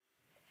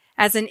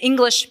As an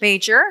English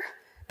major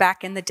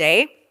back in the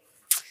day,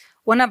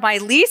 one of my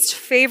least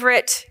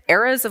favorite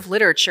eras of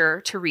literature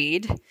to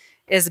read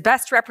is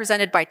best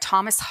represented by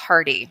Thomas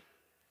Hardy.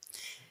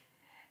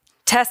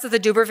 Tess of the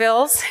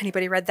D'Urbervilles,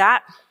 anybody read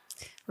that?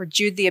 Or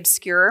Jude the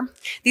Obscure.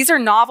 These are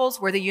novels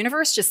where the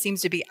universe just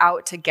seems to be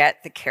out to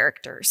get the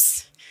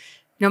characters.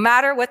 No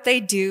matter what they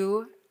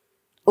do,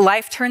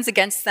 life turns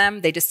against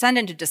them. They descend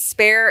into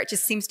despair. It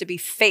just seems to be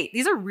fate.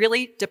 These are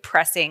really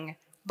depressing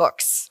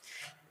books.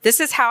 This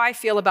is how I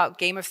feel about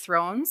Game of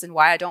Thrones and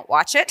why I don't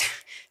watch it.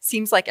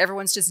 Seems like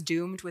everyone's just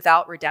doomed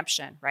without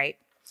redemption, right?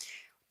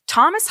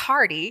 Thomas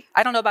Hardy,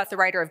 I don't know about the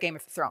writer of Game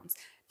of Thrones.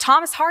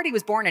 Thomas Hardy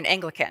was born an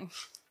Anglican.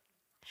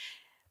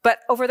 But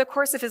over the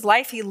course of his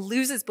life, he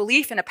loses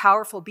belief in a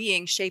powerful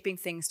being shaping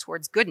things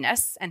towards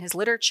goodness, and his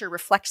literature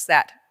reflects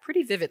that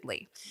pretty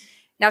vividly.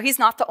 Now, he's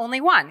not the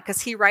only one,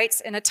 because he writes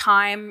in a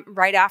time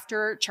right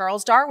after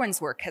Charles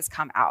Darwin's work has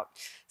come out.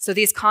 So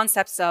these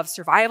concepts of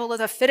survival of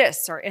the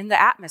fittest are in the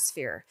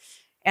atmosphere.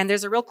 And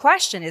there's a real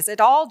question, is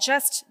it all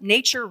just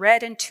nature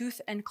red in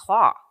tooth and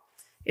claw?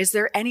 Is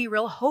there any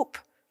real hope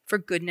for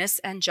goodness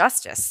and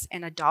justice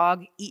in a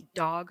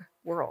dog-eat-dog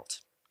world?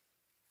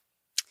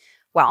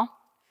 Well,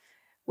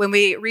 when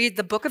we read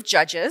the book of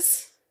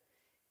Judges,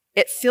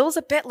 it feels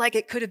a bit like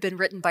it could have been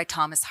written by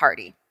Thomas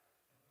Hardy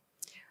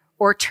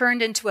or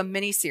turned into a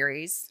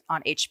mini-series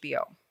on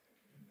HBO.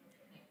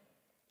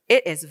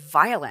 It is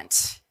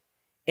violent,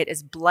 it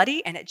is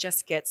bloody, and it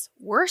just gets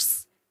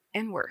worse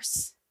and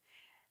worse.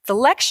 The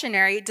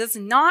lectionary does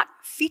not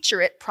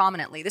feature it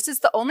prominently. This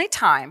is the only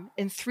time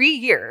in 3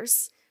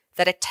 years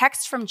that a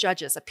text from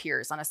Judges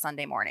appears on a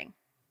Sunday morning.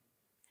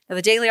 Now,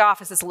 the Daily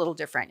Office is a little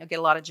different. You'll get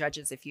a lot of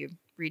Judges if you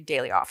read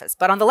Daily Office.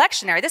 But on the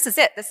lectionary, this is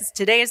it.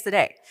 Today is the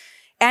day.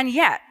 And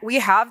yet, we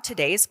have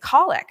today's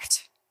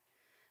collect.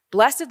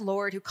 Blessed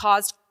Lord, who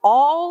caused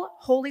all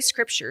holy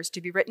scriptures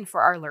to be written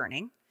for our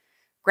learning,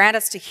 grant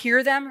us to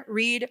hear them,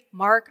 read,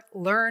 mark,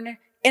 learn,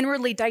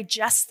 inwardly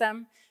digest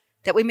them,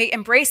 that we may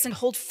embrace and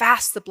hold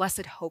fast the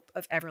blessed hope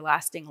of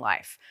everlasting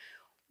life.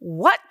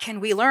 What can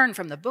we learn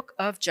from the book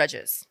of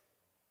Judges?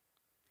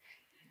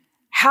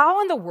 How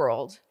in the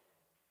world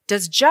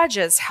does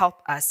Judges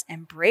help us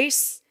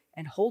embrace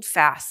and hold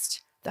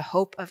fast the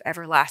hope of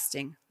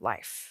everlasting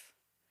life?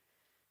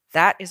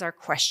 That is our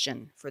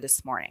question for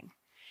this morning.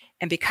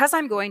 And because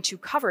I'm going to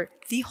cover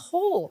the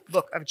whole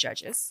book of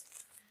Judges,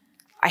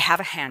 I have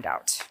a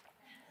handout.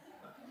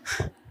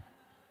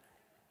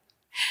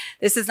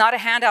 This is not a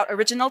handout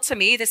original to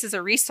me. This is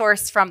a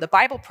resource from the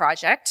Bible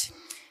Project.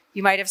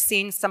 You might have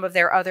seen some of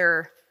their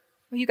other,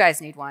 well, you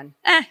guys need one.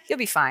 You'll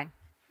be fine.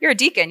 You're a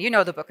deacon. You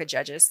know the book of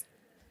Judges.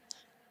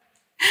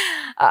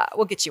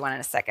 We'll get you one in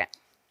a second.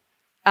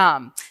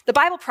 The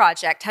Bible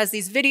Project has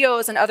these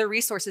videos and other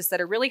resources that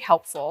are really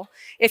helpful.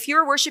 If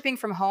you're worshiping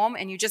from home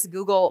and you just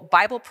Google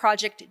Bible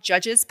Project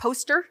Judges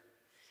poster,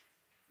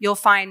 you'll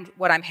find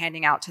what I'm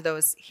handing out to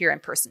those here in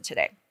person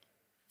today.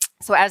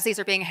 So as these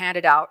are being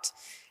handed out,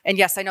 and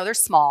yes, I know they're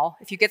small.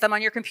 If you get them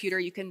on your computer,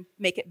 you can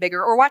make it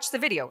bigger or watch the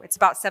video. It's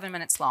about 7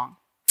 minutes long.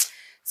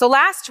 So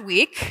last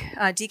week,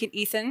 Deacon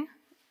Ethan,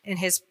 in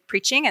his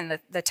preaching and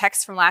the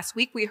text from last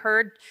week, we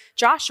heard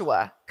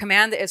Joshua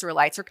command the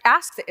Israelites or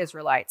ask the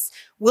Israelites,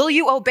 will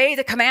you obey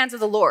the commands of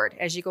the Lord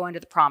as you go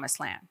into the promised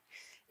land?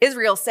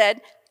 Israel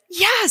said,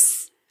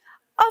 yes,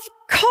 of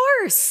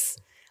course,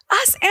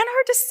 us and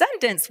our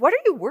descendants. What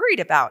are you worried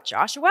about,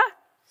 Joshua?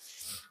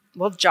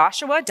 Well,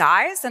 Joshua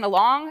dies and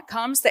along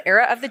comes the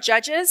era of the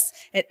Judges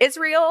and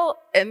Israel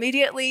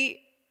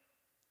immediately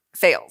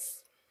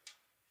fails.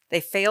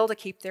 They fail to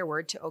keep their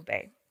word to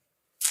obey.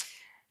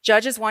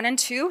 Judges 1 and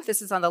 2,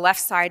 this is on the left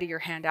side of your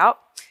handout.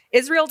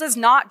 Israel does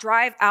not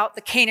drive out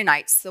the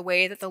Canaanites the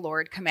way that the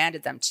Lord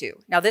commanded them to.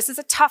 Now, this is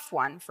a tough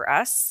one for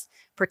us,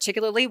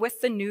 particularly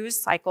with the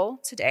news cycle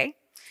today,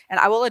 and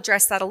I will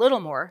address that a little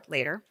more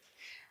later.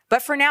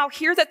 But for now,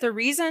 hear that the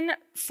reason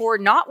for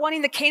not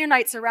wanting the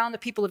Canaanites around the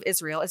people of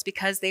Israel is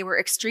because they were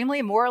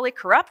extremely morally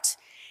corrupt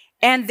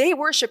and they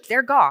worshiped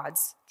their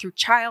gods through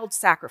child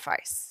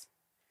sacrifice.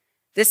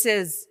 This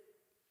is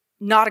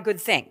not a good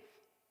thing.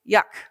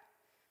 Yuck.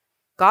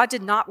 God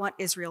did not want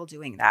Israel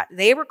doing that.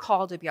 They were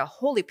called to be a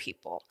holy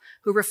people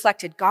who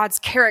reflected God's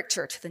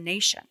character to the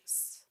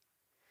nations.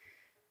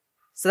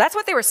 So that's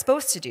what they were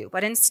supposed to do.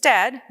 But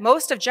instead,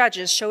 most of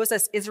Judges shows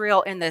us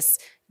Israel in this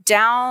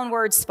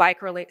downward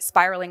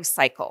spiraling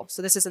cycle.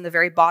 So this is in the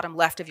very bottom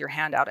left of your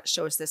handout. It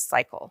shows this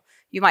cycle.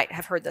 You might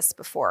have heard this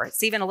before.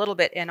 It's even a little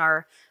bit in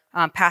our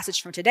passage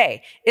from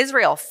today.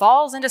 Israel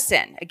falls into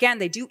sin. Again,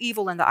 they do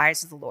evil in the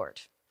eyes of the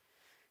Lord.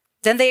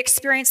 Then they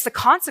experience the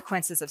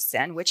consequences of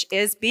sin, which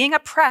is being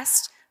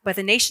oppressed by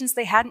the nations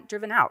they hadn't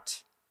driven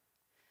out.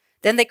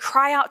 Then they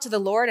cry out to the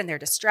Lord in their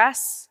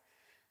distress.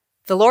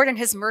 The Lord in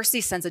his mercy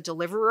sends a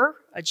deliverer,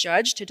 a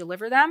judge to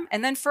deliver them.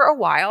 And then for a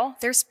while,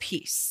 there's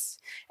peace.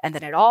 And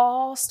then it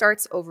all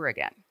starts over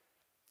again.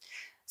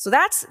 So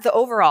that's the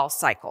overall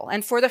cycle.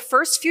 And for the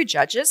first few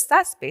Judges,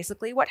 that's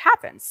basically what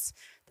happens.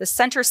 The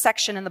center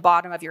section in the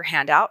bottom of your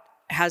handout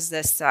has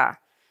this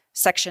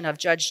section of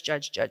judge,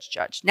 judge, judge,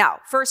 judge. Now,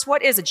 first,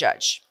 what is a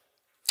judge?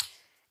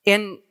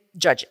 in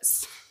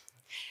Judges.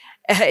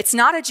 It's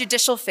not a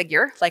judicial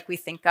figure like we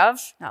think of,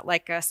 not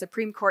like a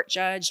Supreme Court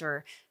judge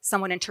or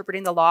someone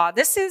interpreting the law.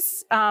 This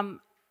is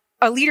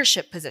a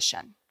leadership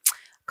position,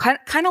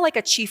 kind of like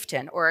a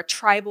chieftain or a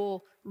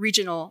tribal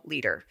regional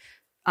leader.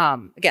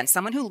 Again,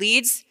 someone who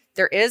leads.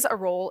 There is a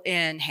role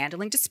in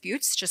handling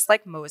disputes, just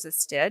like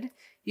Moses did.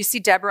 You see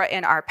Deborah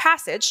in our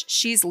passage.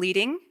 She's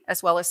leading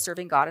as well as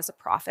serving God as a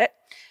prophet.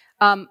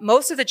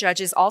 Most of the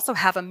judges also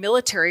have a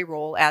military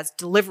role as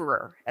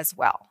deliverer as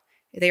well.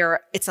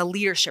 It's a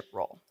leadership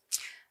role.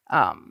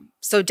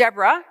 So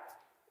Deborah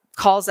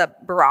calls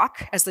up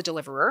Barak as the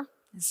deliverer.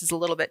 This is a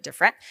little bit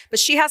different, but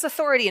she has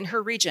authority in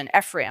her region,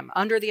 Ephraim,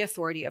 under the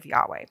authority of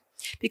Yahweh.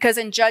 Because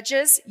in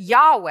Judges,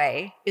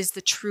 Yahweh is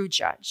the true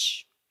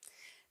judge.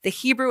 The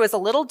Hebrew is a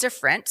little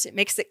different. It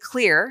makes it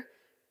clear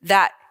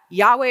that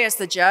Yahweh is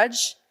the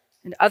judge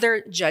and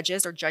other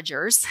judges or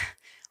judgers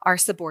are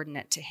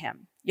subordinate to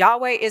him.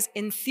 Yahweh is,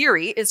 in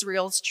theory,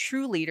 Israel's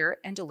true leader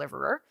and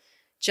deliverer,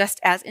 just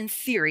as in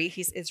theory,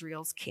 he's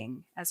Israel's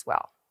king as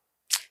well.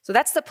 So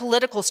that's the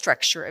political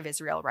structure of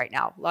Israel right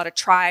now. A lot of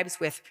tribes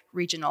with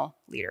regional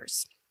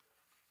leaders.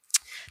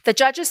 The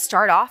judges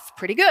start off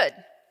pretty good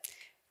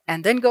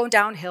and then go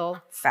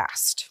downhill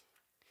fast.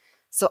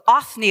 So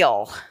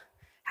Othniel,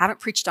 haven't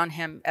preached on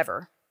him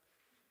ever.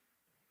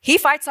 He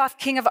fights off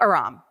king of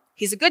Aram.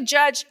 He's a good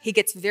judge. He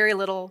gets very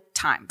little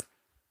time.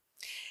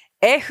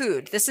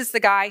 Ehud, this is the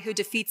guy who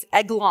defeats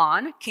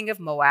Eglon, king of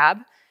Moab,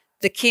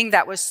 the king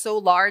that was so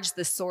large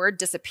the sword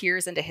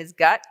disappears into his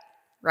gut.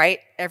 Right?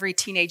 Every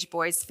teenage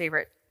boy's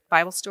favorite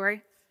Bible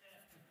story.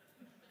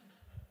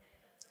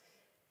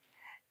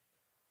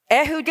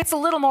 Ehud gets a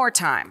little more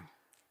time.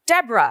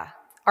 Deborah,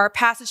 our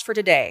passage for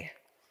today.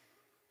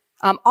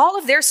 All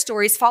of their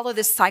stories follow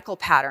this cycle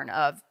pattern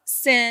of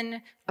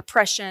sin,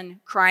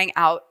 oppression, crying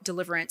out,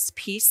 deliverance,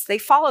 peace. They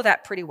follow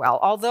that pretty well.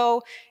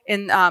 Although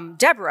in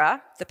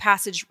Deborah,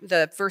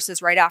 the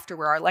verses right after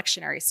where our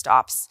lectionary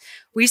stops,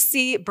 we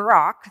see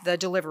Barak, the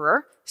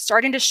deliverer,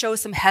 starting to show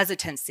some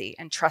hesitancy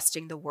in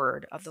trusting the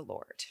word of the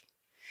Lord.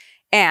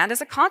 And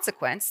as a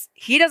consequence,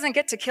 he doesn't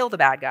get to kill the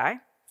bad guy.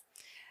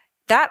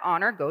 That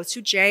honor goes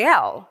to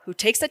Jael, who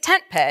takes a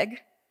tent peg,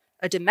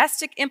 a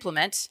domestic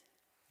implement,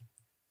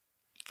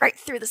 right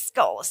through the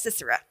skull of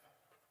Sisera.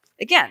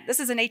 Again, this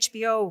is an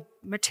HBO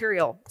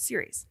material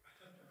series.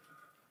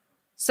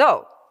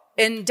 So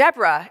in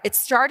Deborah, it's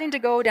starting to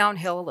go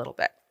downhill a little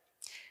bit.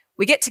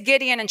 We get to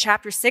Gideon in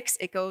chapter 6,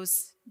 it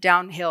goes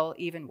downhill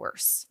even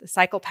worse. The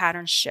cycle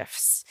pattern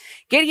shifts.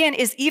 Gideon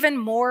is even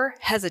more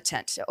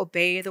hesitant to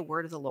obey the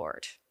word of the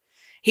Lord.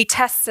 He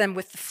tests them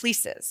with the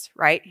fleeces,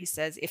 right? He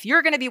says, if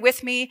you're going to be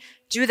with me,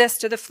 do this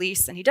to the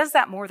fleece. And he does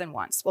that more than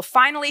once. Well,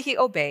 finally, he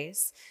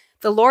obeys.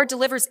 The Lord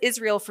delivers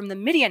Israel from the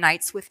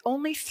Midianites with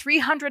only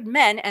 300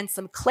 men and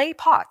some clay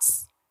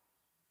pots.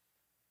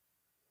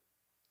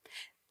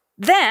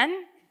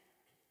 Then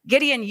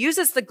Gideon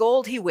uses the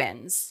gold he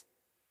wins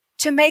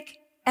to make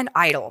an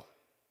idol.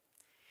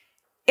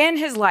 In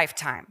his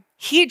lifetime,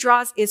 he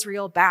draws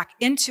Israel back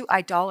into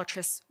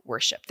idolatrous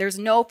worship. There's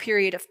no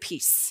period of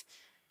peace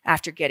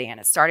after Gideon.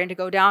 It's starting to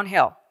go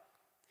downhill.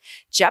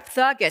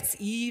 Jephthah gets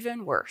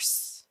even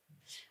worse.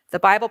 The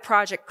Bible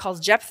Project calls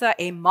Jephthah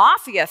a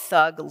mafia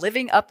thug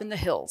living up in the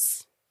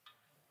hills.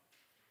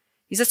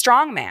 He's a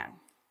strong man.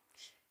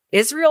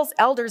 Israel's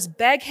elders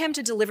beg him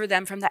to deliver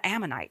them from the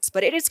Ammonites,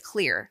 but it is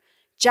clear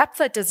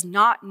Jephthah does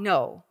not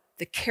know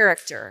the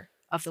character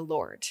of the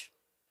Lord.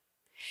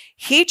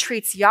 He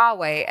treats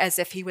Yahweh as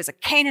if he was a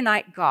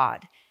Canaanite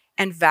god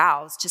and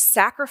vows to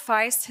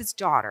sacrifice his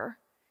daughter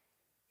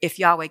if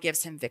Yahweh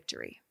gives him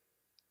victory.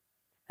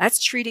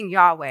 That's treating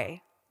Yahweh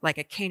like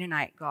a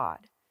Canaanite god.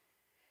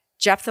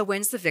 Jephthah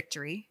wins the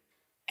victory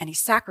and he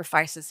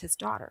sacrifices his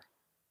daughter.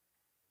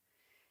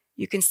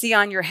 You can see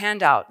on your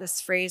handout this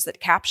phrase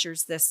that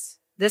captures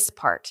this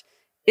part.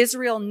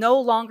 Israel no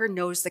longer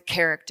knows the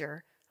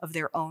character of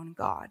their own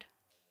God.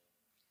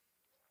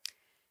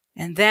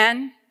 And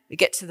then we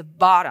get to the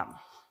bottom,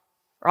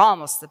 or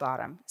almost the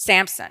bottom,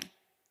 Samson.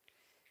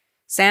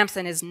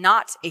 Samson is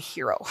not a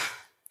hero.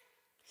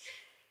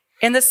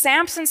 In the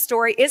Samson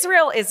story,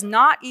 Israel is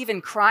not even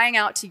crying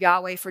out to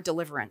Yahweh for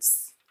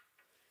deliverance.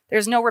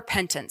 There's no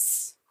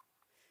repentance.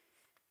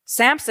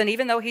 Samson,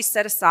 even though he's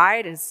set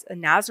aside as a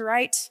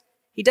Nazirite,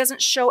 he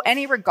doesn't show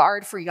any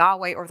regard for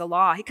Yahweh or the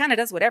law. He kind of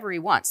does whatever he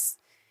wants.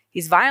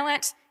 He's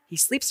violent, he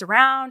sleeps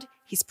around,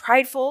 he's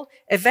prideful.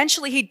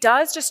 Eventually, he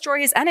does destroy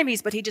his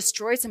enemies, but he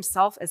destroys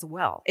himself as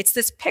well. It's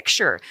this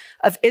picture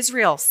of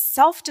Israel's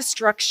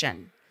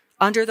self-destruction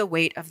under the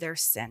weight of their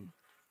sin.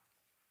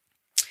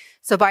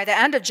 So by the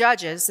end of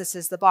Judges, this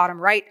is the bottom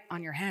right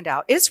on your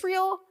handout,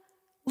 Israel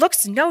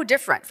looks no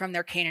different from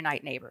their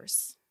Canaanite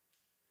neighbors.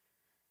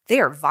 They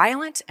are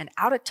violent and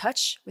out of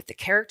touch with the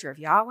character of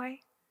Yahweh.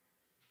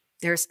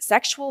 There's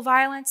sexual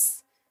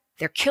violence.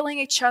 They're killing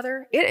each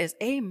other. It is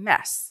a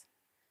mess.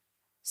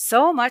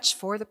 So much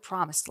for the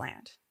promised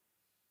land.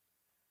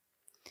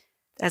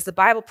 As the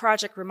Bible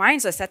Project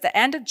reminds us, at the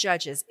end of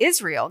Judges,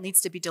 Israel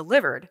needs to be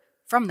delivered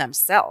from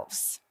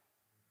themselves.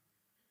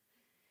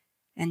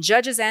 And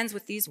Judges ends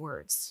with these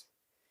words.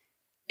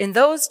 In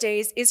those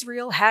days,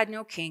 Israel had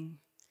no king.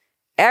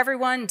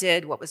 Everyone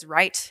did what was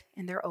right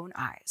in their own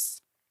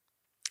eyes.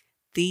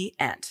 The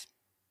end.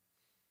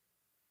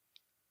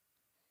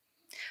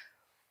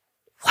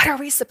 What are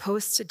we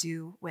supposed to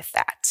do with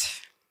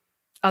that?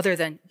 Other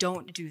than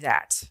don't do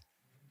that.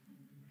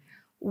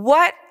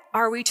 What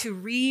are we to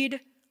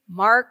read,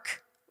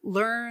 mark,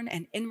 learn,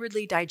 and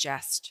inwardly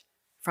digest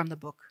from the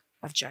book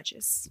of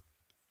Judges?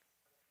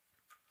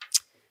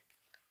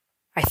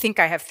 I think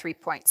I have 3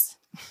 points.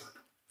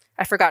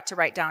 I forgot to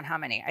write down how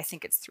many. I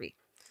think it's 3.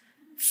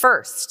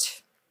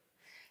 First,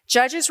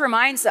 Judges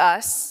reminds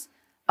us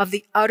of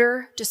the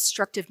utter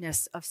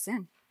destructiveness of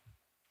sin.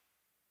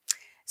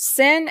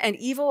 Sin and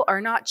evil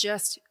are not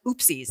just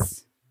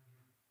oopsies.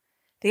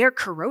 They are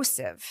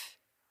corrosive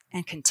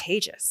and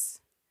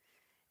contagious.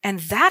 And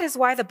that is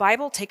why the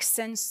Bible takes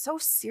sin so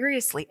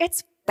seriously.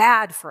 It's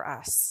bad for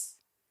us.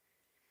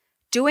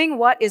 Doing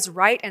what is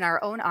right in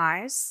our own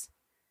eyes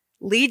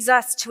leads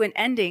us to an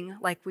ending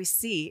like we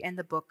see in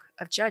the book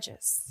of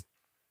Judges.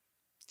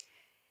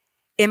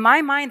 In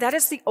my mind, that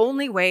is the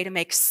only way to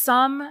make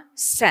some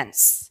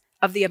sense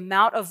of the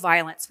amount of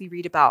violence we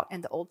read about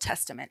in the Old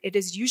Testament. It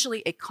is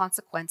usually a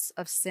consequence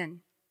of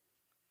sin.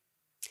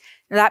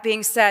 Now, that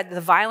being said, the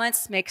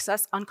violence makes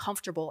us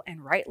uncomfortable,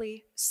 and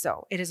rightly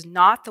so. It is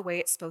not the way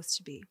it's supposed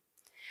to be.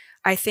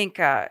 I think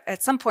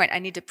at some point I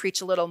need to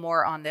preach a little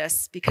more on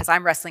this because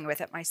I'm wrestling with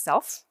it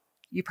myself.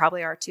 You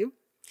probably are too.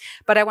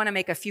 But I want to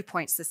make a few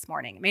points this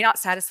morning. It may not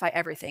satisfy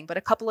everything, but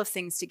a couple of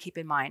things to keep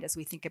in mind as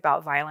we think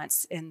about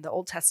violence in the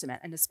Old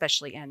Testament and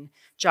especially in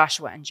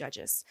Joshua and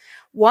Judges.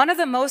 One of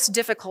the most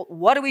difficult,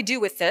 what do we do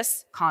with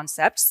this,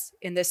 concepts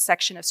in this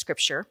section of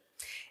Scripture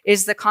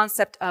is the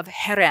concept of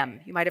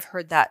herem. You might have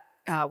heard that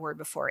word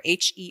before,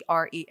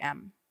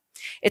 H-E-R-E-M.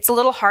 It's a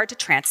little hard to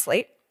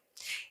translate.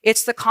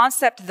 It's the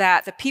concept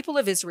that the people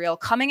of Israel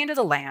coming into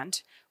the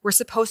land were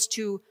supposed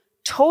to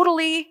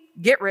totally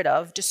get rid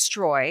of,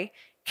 destroy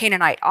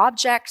Canaanite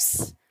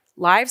objects,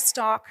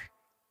 livestock,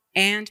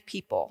 and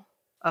people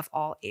of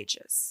all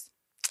ages.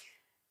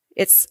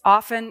 It's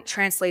often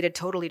translated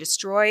totally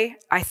destroy.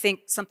 I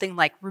think something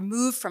like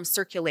remove from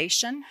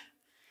circulation,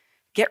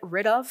 get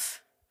rid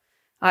of.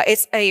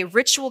 It's a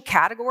ritual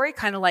category,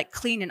 kind of like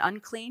clean and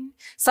unclean.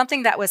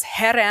 Something that was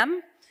herem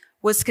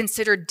was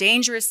considered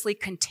dangerously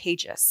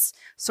contagious,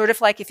 sort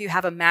of like if you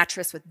have a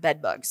mattress with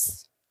bed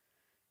bugs.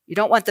 You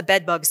don't want the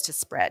bed bugs to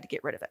spread,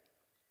 get rid of it.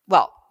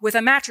 Well, with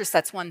a mattress,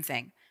 that's one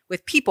thing.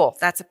 With people,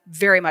 that's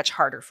very much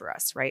harder for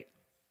us, right?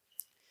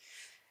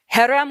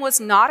 Herem was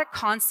not a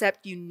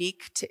concept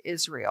unique to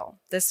Israel.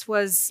 This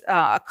was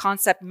a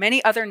concept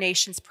many other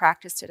nations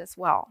practiced it as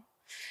well.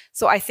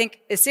 So I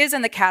think this is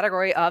in the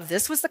category of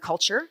this was the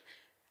culture.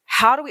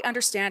 How do we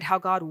understand how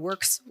God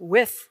works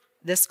with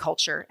this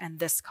culture and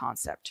this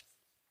concept?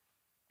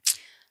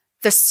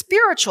 The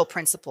spiritual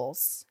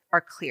principles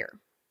are clear.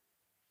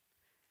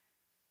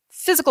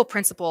 Physical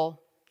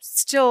principle,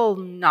 still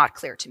not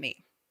clear to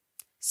me.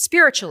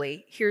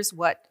 Spiritually, here's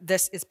what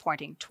this is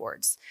pointing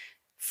towards.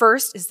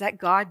 First is that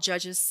God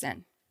judges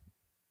sin.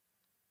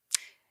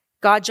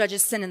 God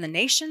judges sin in the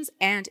nations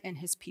and in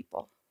his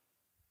people.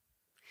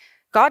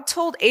 God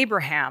told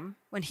Abraham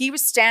when he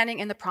was standing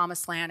in the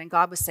promised land and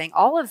God was saying,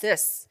 all of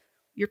this,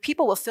 your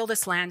people will fill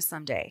this land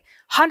someday.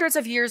 Hundreds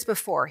of years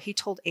before, he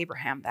told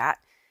Abraham that.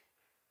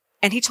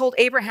 And he told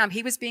Abraham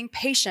he was being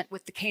patient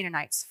with the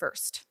Canaanites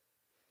first.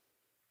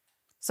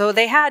 So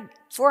they had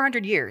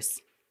 400 years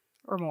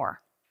or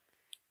more.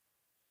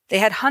 They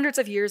had hundreds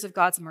of years of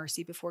God's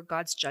mercy before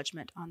God's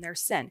judgment on their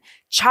sin.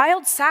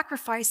 Child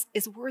sacrifice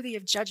is worthy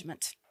of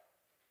judgment.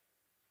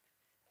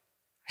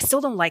 I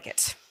still don't like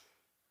it.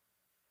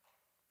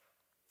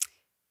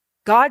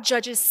 God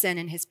judges sin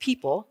in his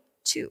people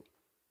too.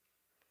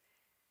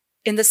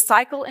 In the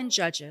cycle in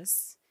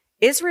Judges,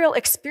 Israel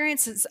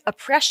experiences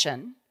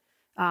oppression,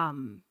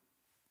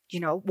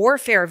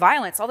 warfare,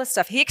 violence, all this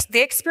stuff.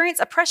 They experience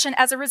oppression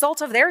as a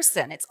result of their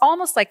sin. It's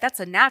almost like that's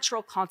a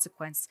natural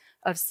consequence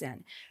of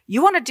sin.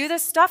 You want to do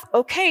this stuff?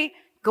 Okay,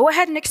 go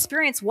ahead and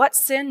experience what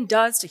sin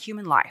does to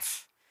human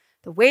life.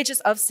 The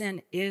wages of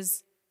sin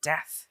is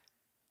death.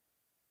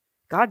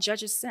 God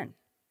judges sin.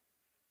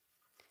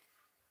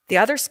 The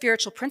other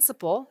spiritual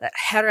principle that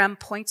herem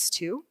points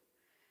to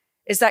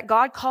is that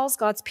God calls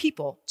God's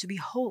people to be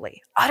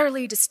holy,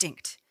 utterly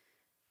distinct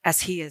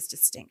as he is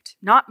distinct,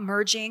 not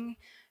merging,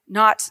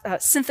 not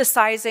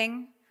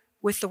synthesizing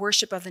with the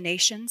worship of the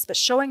nations, but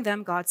showing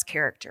them God's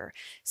character,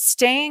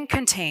 staying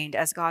contained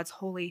as God's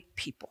holy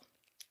people.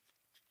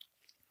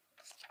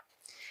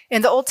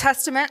 In the Old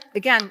Testament,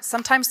 again,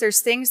 sometimes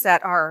there's things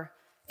that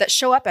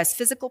show up as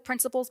physical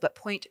principles, but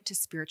point to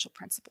spiritual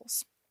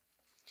principles.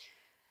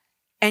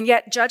 And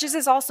yet, Judges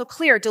is also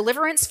clear,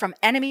 deliverance from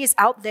enemies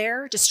out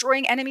there,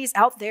 destroying enemies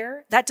out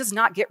there, that does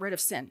not get rid of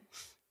sin.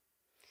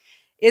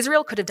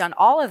 Israel could have done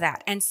all of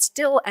that and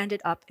still ended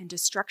up in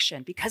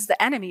destruction because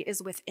the enemy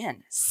is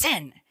within.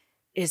 Sin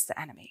is the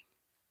enemy.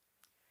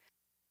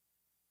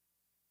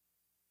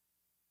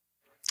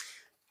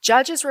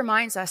 Judges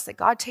reminds us that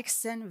God takes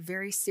sin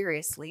very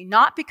seriously,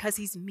 not because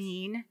he's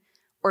mean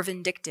or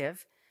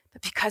vindictive,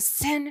 but because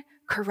sin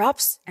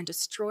corrupts and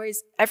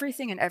destroys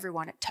everything and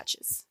everyone it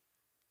touches.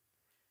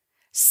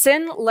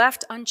 Sin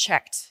left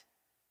unchecked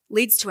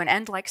leads to an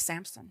end like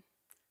Samson,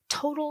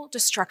 total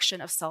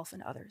destruction of self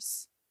and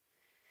others.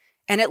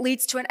 And it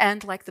leads to an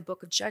end like the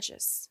book of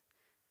Judges,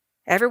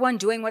 everyone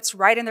doing what's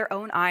right in their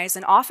own eyes,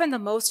 and often the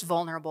most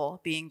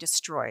vulnerable being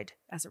destroyed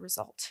as a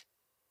result.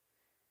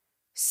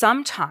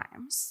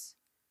 Sometimes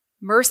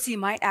mercy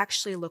might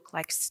actually look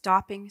like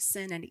stopping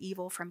sin and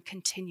evil from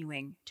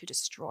continuing to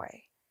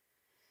destroy.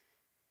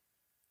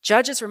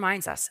 Judges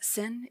reminds us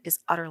sin is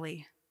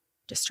utterly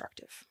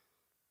destructive.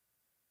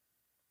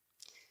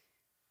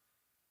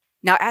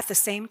 Now, at the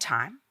same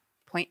time,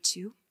 point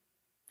 2,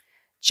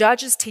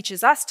 Judges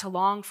teaches us to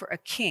long for a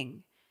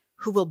king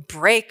who will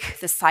break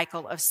the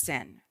cycle of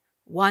sin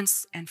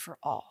once and for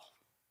all.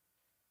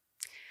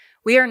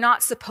 We are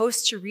not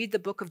supposed to read the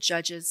book of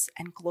Judges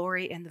and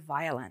glory in the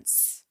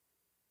violence.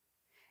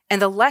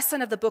 And the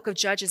lesson of the book of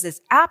Judges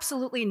is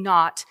absolutely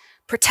not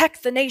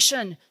protect the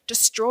nation,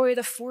 destroy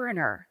the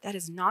foreigner. That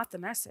is not the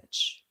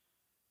message.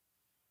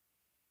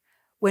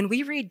 When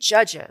we read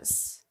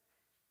Judges,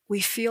 we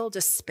feel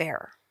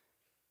despair.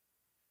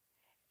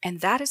 And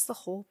that is the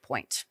whole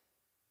point.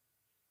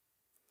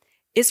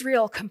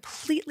 Israel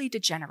completely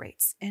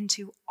degenerates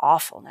into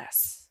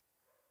awfulness.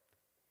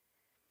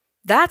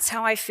 That's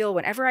how I feel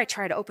whenever I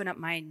try to open up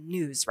my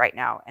news right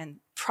now and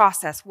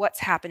process what's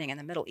happening in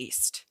the Middle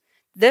East.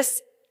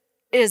 This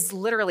is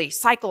literally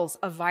cycles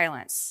of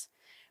violence.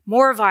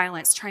 More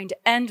violence trying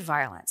to end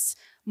violence.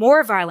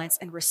 More violence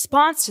in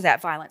response to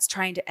that violence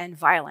trying to end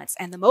violence.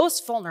 And the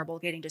most vulnerable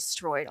getting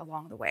destroyed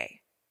along the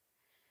way.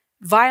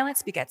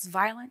 Violence begets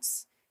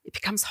violence. It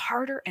becomes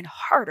harder and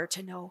harder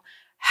to know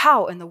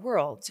how in the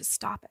world to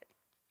stop it.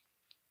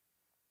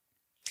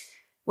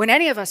 When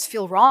any of us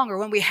feel wrong or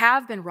when we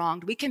have been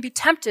wronged, we can be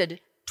tempted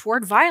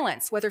toward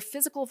violence, whether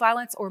physical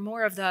violence or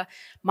more of the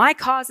my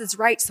cause is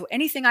right, so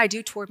anything I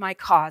do toward my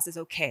cause is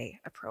okay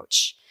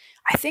approach.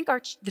 I think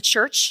the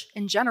church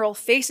in general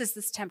faces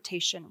this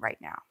temptation right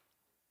now.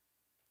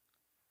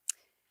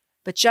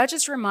 But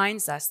Judges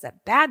reminds us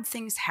that bad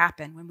things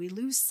happen when we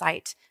lose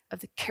sight of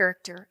the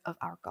character of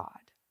our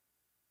God.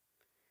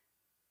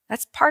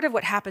 That's part of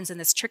what happens in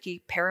this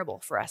tricky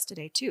parable for us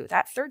today, too.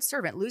 That third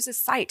servant loses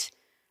sight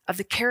of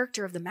the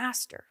character of the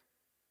master,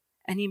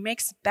 and he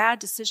makes bad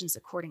decisions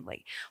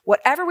accordingly.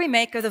 Whatever we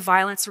make of the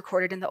violence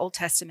recorded in the Old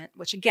Testament,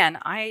 which again,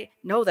 I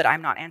know that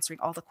I'm not answering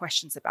all the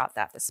questions about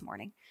that this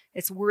morning.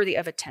 It's worthy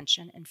of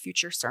attention in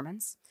future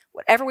sermons.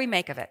 Whatever we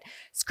make of it,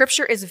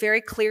 Scripture is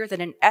very clear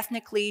that an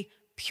ethnically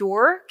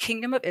pure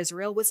kingdom of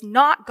Israel was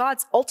not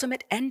God's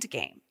ultimate end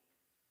game.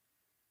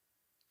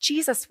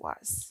 Jesus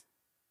was.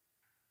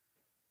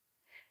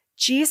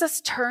 Jesus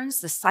turns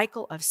the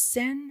cycle of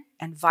sin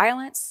and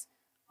violence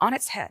on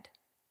its head.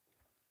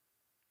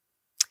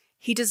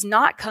 He does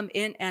not come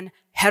in and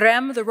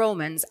harem the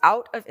Romans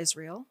out of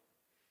Israel,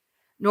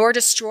 nor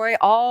destroy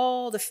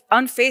all the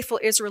unfaithful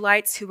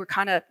Israelites who were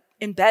kind of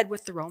in bed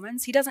with the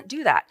Romans. He doesn't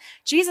do that.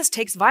 Jesus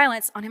takes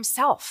violence on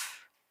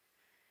himself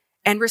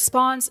and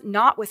responds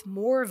not with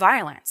more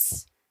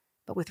violence,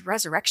 but with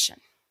resurrection.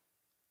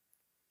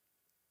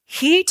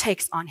 He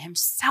takes on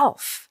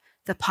himself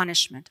the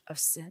punishment of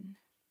sin.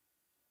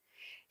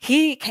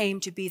 He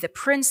came to be the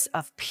Prince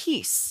of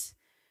Peace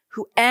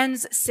who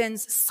ends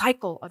sin's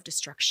cycle of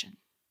destruction.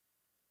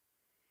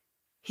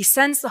 He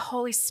sends the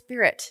Holy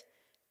Spirit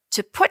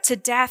to put to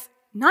death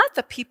not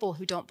the people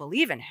who don't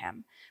believe in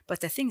him, but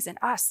the things in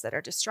us that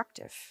are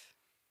destructive.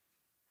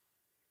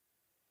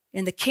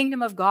 In the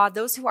kingdom of God,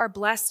 those who are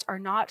blessed are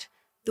not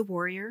the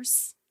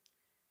warriors,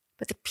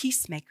 but the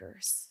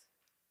peacemakers.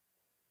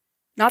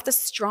 Not the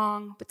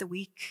strong, but the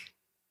weak.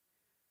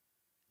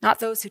 Not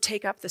those who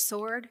take up the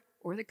sword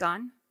or the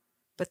gun,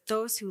 but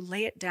those who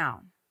lay it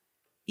down,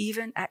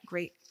 even at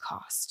great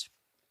cost.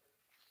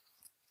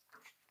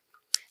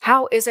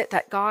 How is it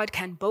that God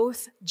can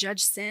both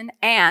judge sin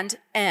and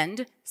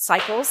end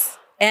cycles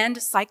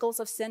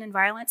of sin and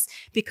violence?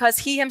 Because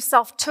he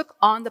himself took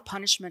on the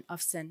punishment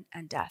of sin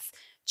and death.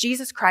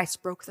 Jesus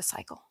Christ broke the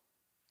cycle.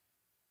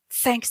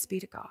 Thanks be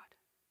to God.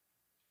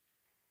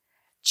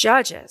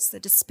 Judges, the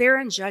despair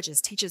in Judges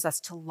teaches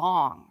us to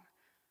long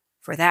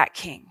for that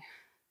king,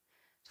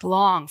 to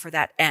long for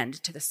that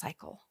end to the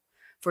cycle,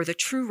 for the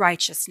true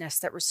righteousness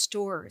that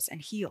restores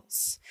and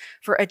heals,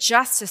 for a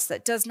justice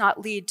that does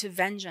not lead to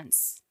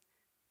vengeance,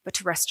 but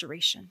to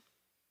restoration,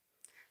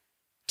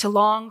 to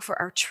long for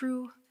our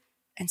true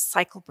and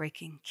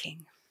cycle-breaking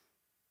King.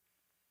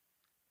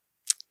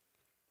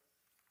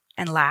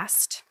 And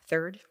last,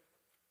 third,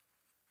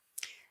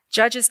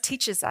 Judges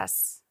teaches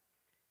us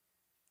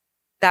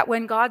that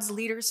when God's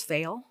leaders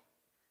fail,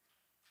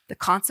 the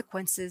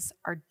consequences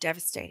are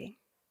devastating.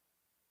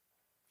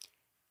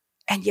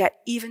 And yet,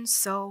 even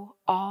so,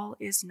 all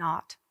is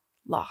not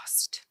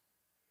lost.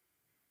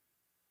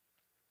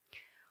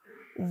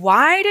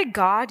 Why did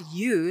God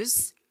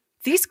use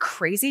these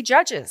crazy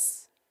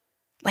judges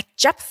like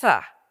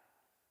Jephthah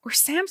or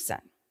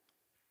Samson?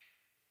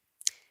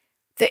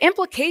 The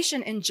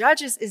implication in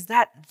Judges is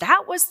that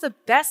that was the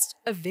best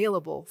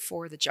available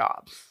for the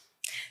job.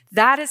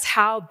 That is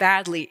how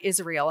badly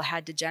Israel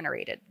had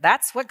degenerated.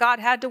 That's what God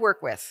had to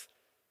work with.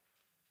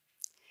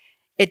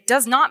 It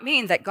does not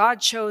mean that God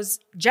chose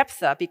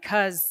Jephthah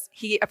because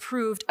he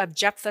approved of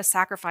Jephthah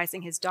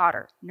sacrificing his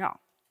daughter. No.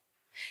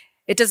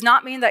 It does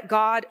not mean that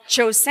God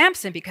chose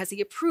Samson because he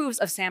approves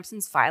of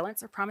Samson's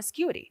violence or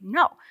promiscuity.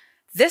 No.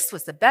 This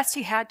was the best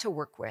he had to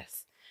work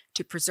with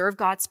to preserve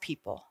God's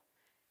people,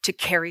 to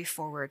carry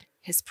forward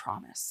his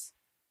promise.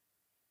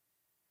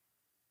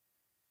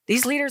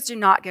 These leaders do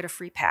not get a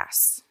free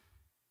pass.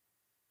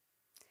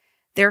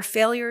 Their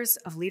failures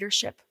of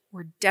leadership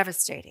were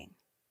devastating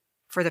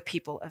for the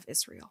people of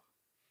Israel.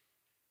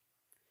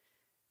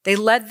 They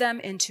led them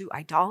into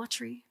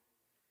idolatry,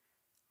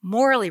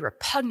 morally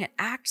repugnant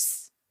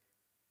acts.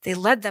 They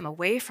led them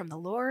away from the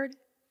Lord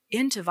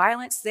into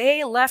violence.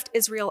 They left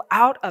Israel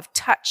out of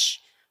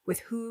touch with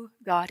who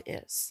God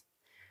is.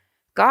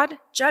 God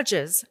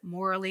judges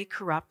morally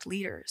corrupt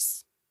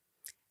leaders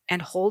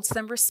and holds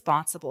them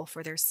responsible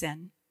for their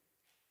sin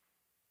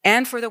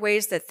and for the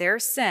ways that their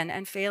sin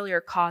and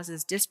failure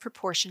causes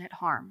disproportionate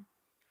harm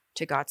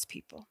to God's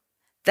people.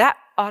 That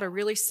ought to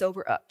really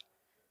sober up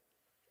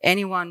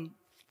anyone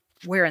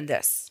wearing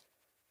this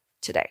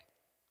today.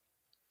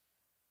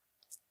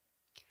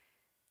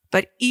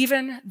 But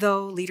even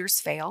though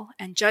leaders fail,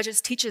 and Judges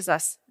teaches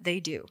us they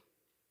do,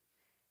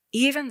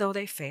 even though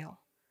they fail,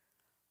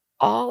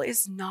 all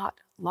is not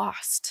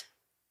lost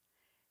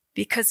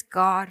because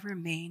God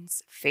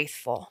remains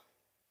faithful.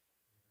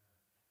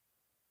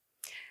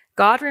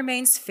 God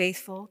remains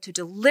faithful to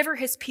deliver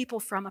his people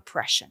from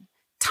oppression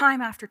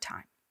time after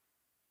time,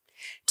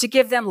 to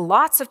give them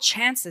lots of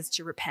chances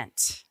to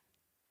repent,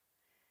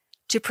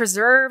 to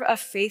preserve a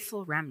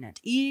faithful remnant,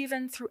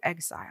 even through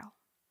exile.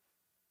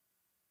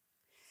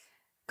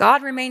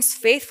 God remains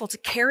faithful to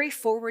carry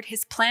forward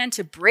his plan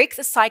to break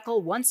the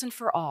cycle once and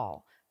for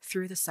all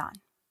through the Son.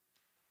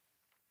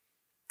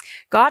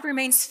 God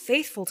remains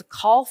faithful to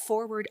call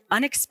forward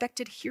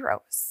unexpected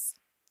heroes,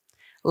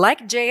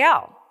 like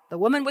Jael, the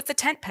woman with the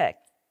tent peg.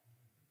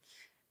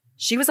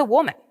 She was a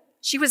woman.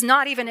 She was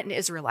not even an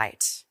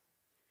Israelite.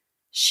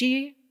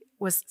 She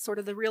was sort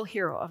of the real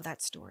hero of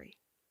that story.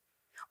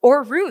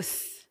 Or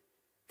Ruth.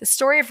 The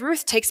story of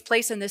Ruth takes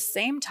place in this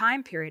same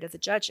time period of the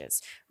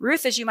Judges.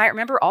 Ruth, as you might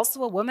remember,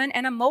 also a woman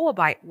and a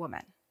Moabite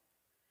woman,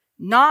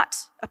 not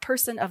a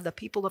person of the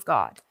people of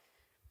God.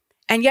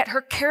 And yet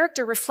her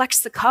character reflects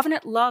the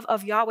covenant love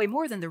of Yahweh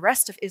more than the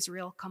rest of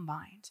Israel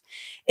combined.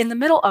 In the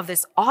middle of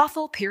this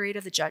awful period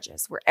of the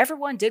Judges, where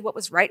everyone did what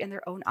was right in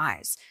their own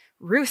eyes,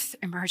 Ruth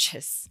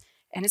emerges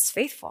and is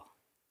faithful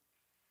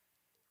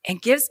and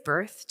gives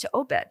birth to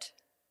Obed,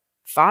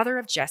 father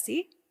of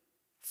Jesse,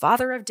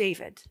 father of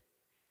David,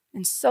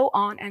 and so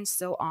on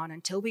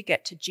until we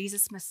get to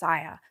Jesus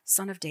Messiah,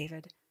 son of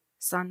David,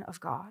 son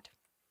of God.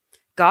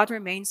 God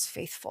remains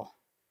faithful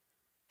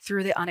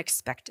through the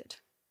unexpected.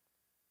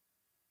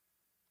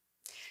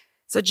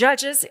 So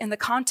Judges, in the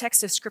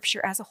context of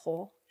Scripture as a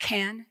whole,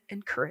 can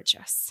encourage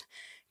us.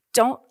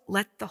 Don't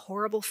let the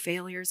horrible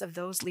failures of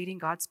those leading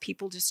God's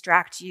people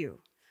distract you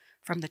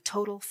from the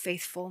total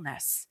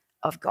faithfulness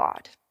of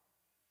God.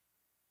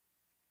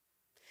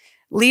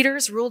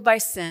 Leaders ruled by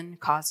sin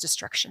cause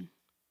destruction.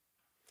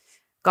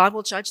 God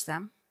will judge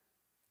them,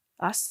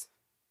 us,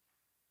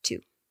 too.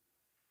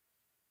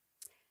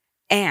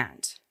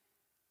 And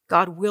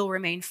God will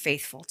remain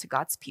faithful to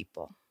God's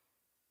people.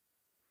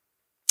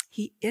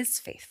 He is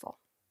faithful,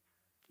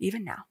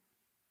 even now.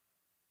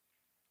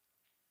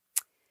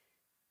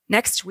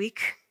 Next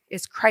week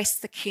is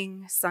Christ the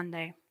King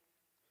Sunday,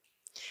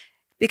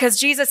 because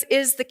Jesus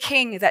is the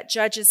King that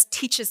Judges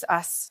teaches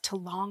us to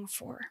long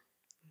for.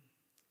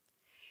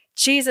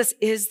 Jesus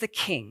is the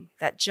King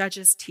that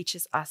Judges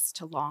teaches us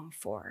to long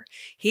for.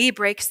 He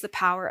breaks the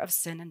power of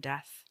sin and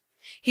death.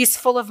 He's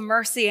full of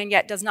mercy and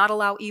yet does not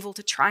allow evil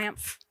to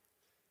triumph.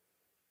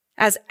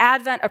 As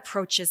Advent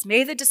approaches,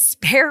 may the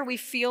despair we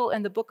feel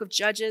in the book of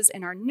Judges,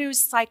 in our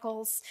news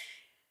cycles,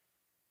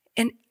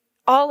 in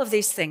all of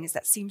these things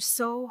that seem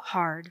so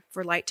hard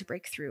for light to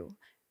break through,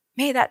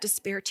 may that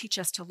despair teach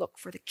us to look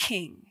for the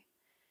King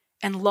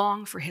and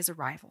long for his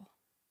arrival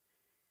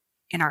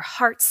in our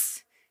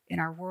hearts, in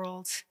our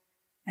world,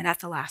 and at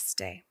the last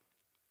day.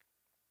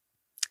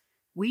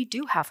 We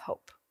do have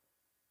hope.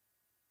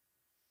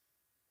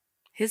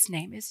 His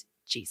name is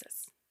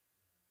Jesus.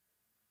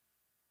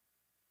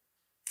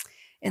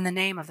 In the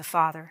name of the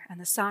Father, and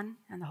the Son,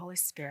 and the Holy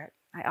Spirit,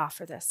 I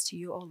offer this to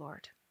you, O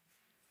Lord.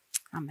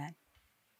 Amen.